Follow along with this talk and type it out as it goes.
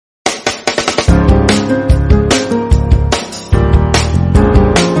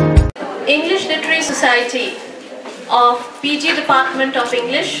Society of PG Department of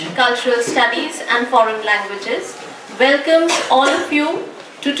English, Cultural Studies and Foreign Languages welcomes all of you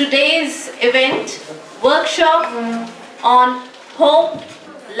to today's event, workshop on Hope,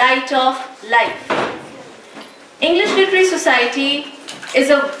 Light of Life. English Literary Society is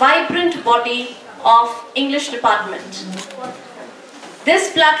a vibrant body of English department.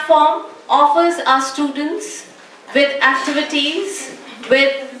 This platform offers our students with activities,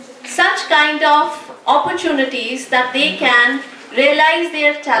 with such kind of opportunities that they can realize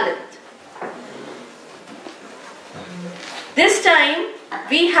their talent. This time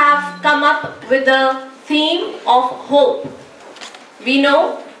we have come up with the theme of hope. We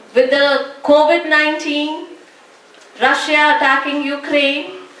know with the COVID-19, Russia attacking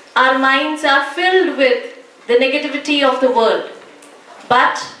Ukraine, our minds are filled with the negativity of the world.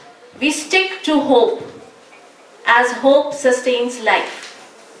 But we stick to hope, as hope sustains life.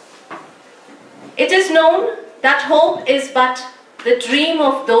 It is known that hope is but the dream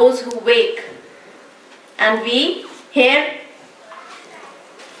of those who wake. And we here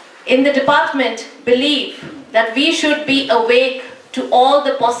in the department believe that we should be awake to all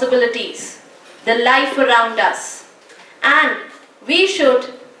the possibilities, the life around us. And we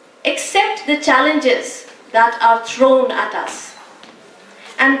should accept the challenges that are thrown at us.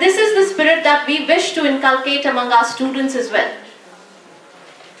 And this is the spirit that we wish to inculcate among our students as well.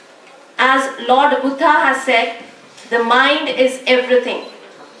 As Lord Buddha has said, the mind is everything.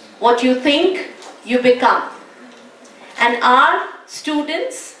 What you think, you become. And our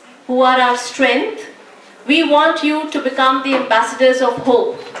students, who are our strength, we want you to become the ambassadors of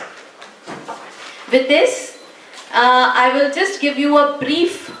hope. With this, I will just give you a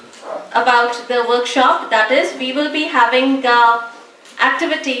brief about the workshop. That is, we will be having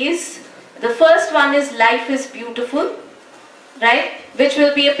activities. The first one is Life is Beautiful, right? Which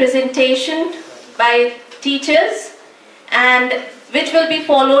will be a presentation by teachers and which will be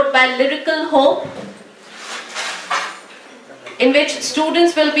followed by Lyrical Hope, in which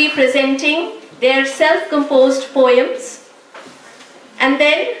students will be presenting their self-composed poems. And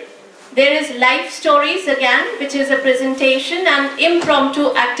then there is Life Stories again, which is a presentation and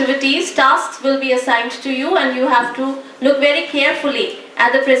impromptu activities. Tasks will be assigned to you and you have to look very carefully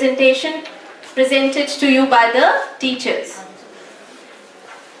at the presentation presented to you by the teachers.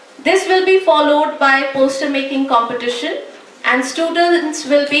 This will be followed by poster making competition and students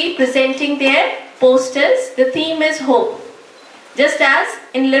will be presenting their posters. The theme is hope. Just as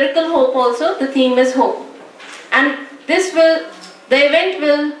in Lyrical Hope also, the theme is hope. And the event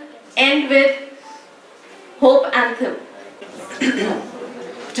will end with Hope Anthem.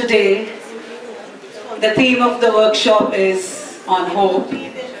 Today, the theme of the workshop is on hope.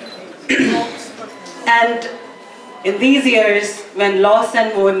 And in these years, when loss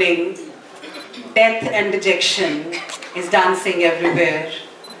and mourning, death and dejection is dancing everywhere,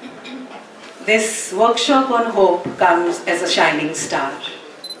 this workshop on hope comes as a shining star.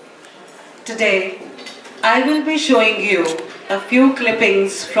 Today, I will be showing you a few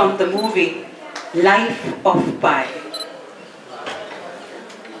clippings from the movie Life of Pi.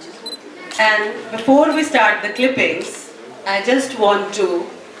 And before we start the clippings, I just want to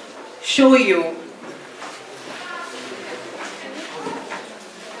show you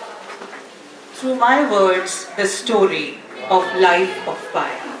through my words the story of Life of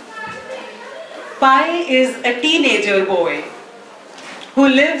Pi. Pi is a teenager boy who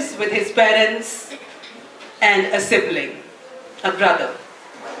lives with his parents and a sibling, a brother.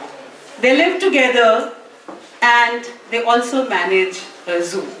 They live together and they also manage a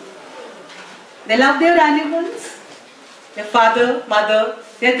zoo. They love their animals. Their father, mother,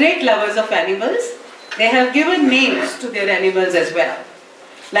 they are great lovers of animals. They have given names to their animals as well.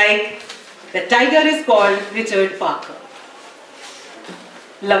 Like the tiger is called Richard Parker.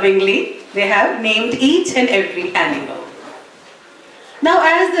 Lovingly, they have named each and every animal. Now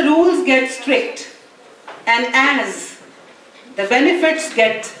as the rules get strict and as the benefits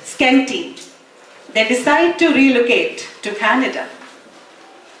get scanty, they decide to relocate to Canada,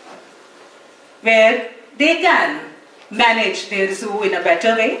 where they can manage their zoo in a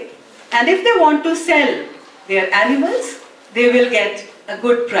better way, and if they want to sell their animals, they will get a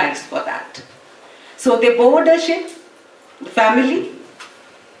good price for that. So they board a ship, the family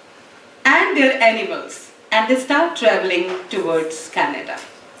and their animals, and they start traveling towards Canada.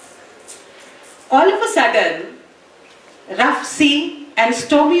 All of a sudden, rough sea and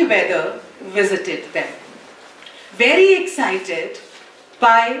stormy weather visited them. Very excited,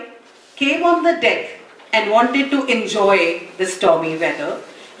 Pi came on the deck and wanted to enjoy the stormy weather,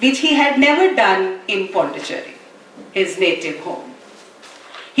 which he had never done in Pondicherry, his native home.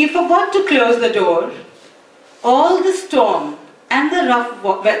 He forgot to close the door. All the storm and the rough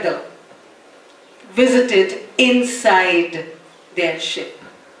weather visited inside their ship.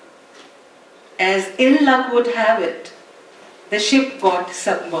 As ill luck would have it, the ship got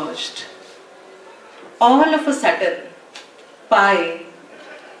submerged. All of a sudden, Pai,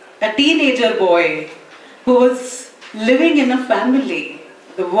 a teenager boy who was living in a family,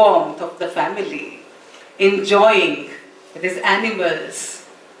 the warmth of the family, enjoying with his animals,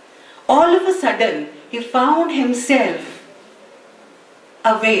 all of a sudden he found himself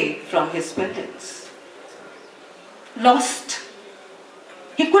away from his parents, lost.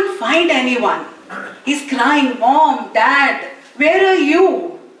 He couldn't find anyone. He's crying, "Mom, Dad, where are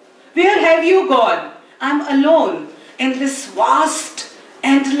you? Where have you gone? I'm alone in this vast,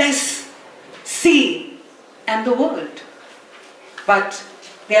 endless sea and the world." But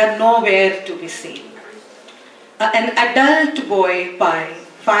they are nowhere to be seen. An adult boy, Pai,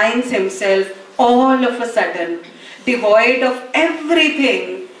 finds himself all of a sudden devoid of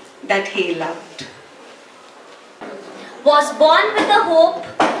everything that he loved. Was born with a hope,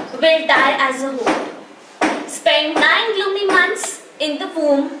 will die as a hope. Spent 9 gloomy months in the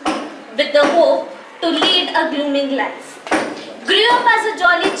womb with the hope to lead a glooming life. Grew up as a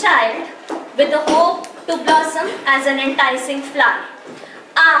jolly child with the hope to blossom as an enticing flower.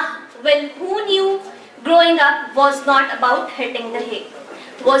 Ah, well, who knew growing up was not about hitting the hay.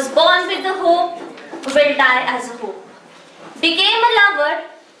 Was born with a hope, will die as a hope. Became a lover,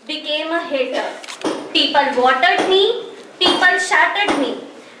 became a hater. People watered me, people shattered me.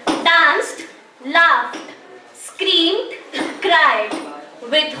 Danced, laughed, screamed, cried.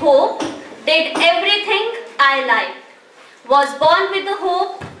 With hope, did everything I liked. Was born with a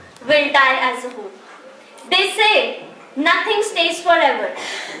hope, will die as a hope. They say nothing stays forever.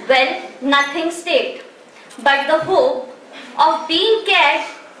 Well, nothing stayed. But the hope of being cared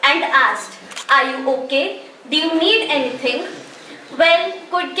and asked, "Are you okay? Do you need anything?" Well,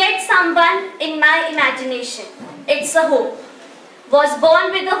 could get someone in my imagination. It's a hope. Was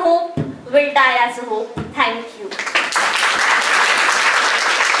born with a hope, will die as a hope. Thank you.